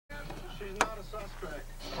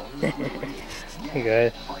Hey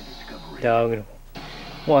guys, dog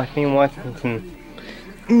watching some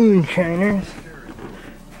moonshiners.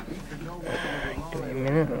 Give me a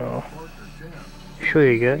minute and I'll show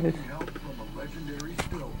you guys.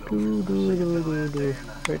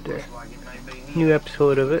 Right there. New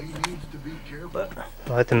episode of it. But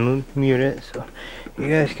I'll have to mute it so you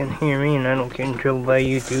guys can hear me and I don't get in trouble by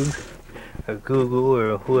YouTube or Google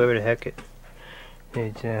or whoever the heck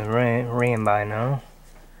it's ran by now.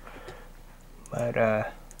 But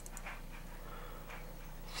let's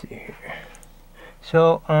see here.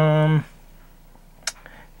 So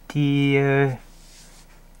the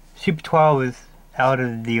Super 12 is out of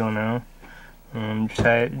the deal now.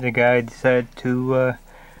 The guy decided to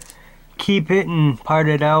keep it and part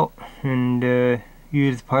it out and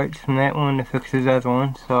use the parts from that one to fix his other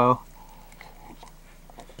one. So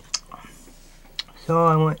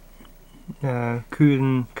I went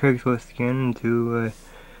cruising Craigslist again to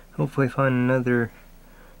hopefully find another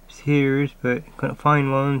sears, but couldn't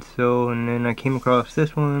find one. And then I came across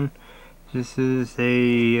this one. This is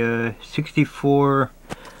a 64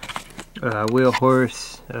 wheel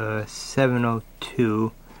horse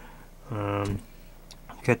 702.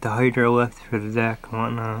 Got the hydro lift for the deck and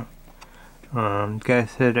whatnot. The guy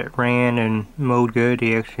said it ran and mowed good.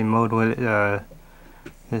 He actually mowed with it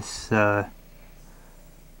this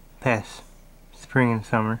past spring and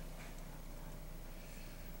summer.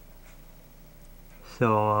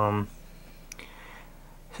 So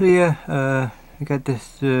yeah, I got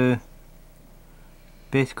this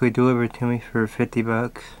basically delivered to me for 50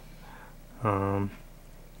 bucks from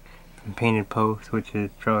Painted Post, which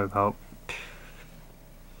is probably about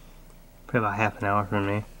half an hour from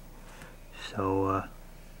me. So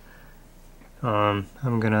I'm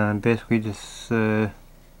gonna basically just what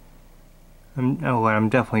I'm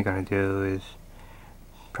definitely gonna do is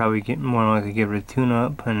probably more likely give it a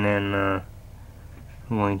tune-up, and then I'm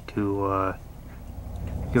going to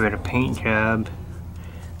give it a paint job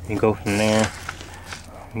and go from there.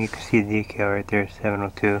 You can see the decal right there,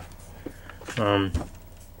 702.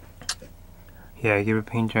 Yeah, give it a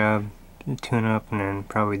paint job, tune up, and then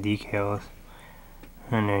probably decals,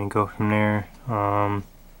 and then go from there. I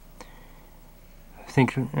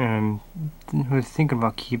was thinking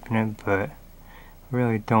about keeping it, but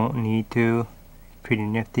really don't need to. It's pretty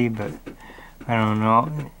nifty, but I don't know.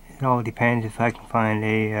 It all depends if I can find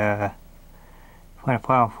a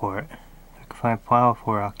plow for it. If I can find a plow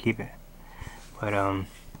for it, I'll keep it. But let's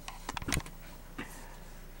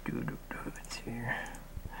see here.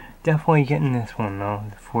 Definitely getting this one though,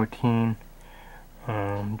 the 14.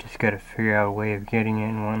 Just gotta figure out a way of getting it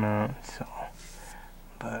and whatnot. So,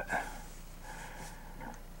 but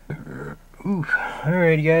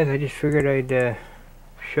alrighty guys, I just figured I'd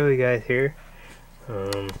show you guys here.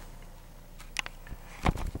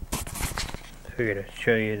 Figured I'd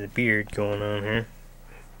show you the beard going on here.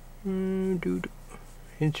 Dude,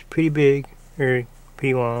 it's pretty big, or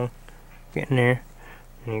pretty long, getting there.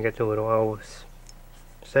 And you got the little Elvis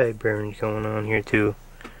sideburns going on here too.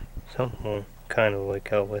 Something kind of like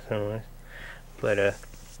Elvis anyways. But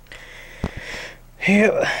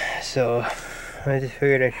yeah, so I just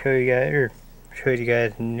figured I'd show you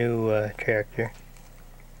guys a new tractor.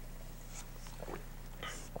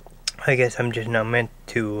 I guess I'm just not meant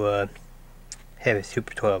to have a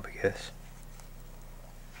Super 12, I guess.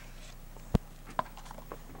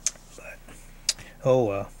 But oh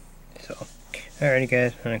well. So alrighty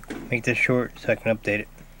guys, I'm gonna make this short so I can update it.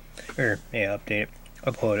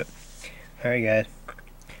 Upload it. Alright guys.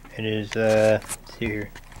 It is let's see here.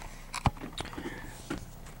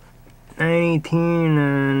 9/18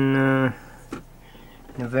 on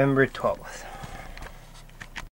November 12th.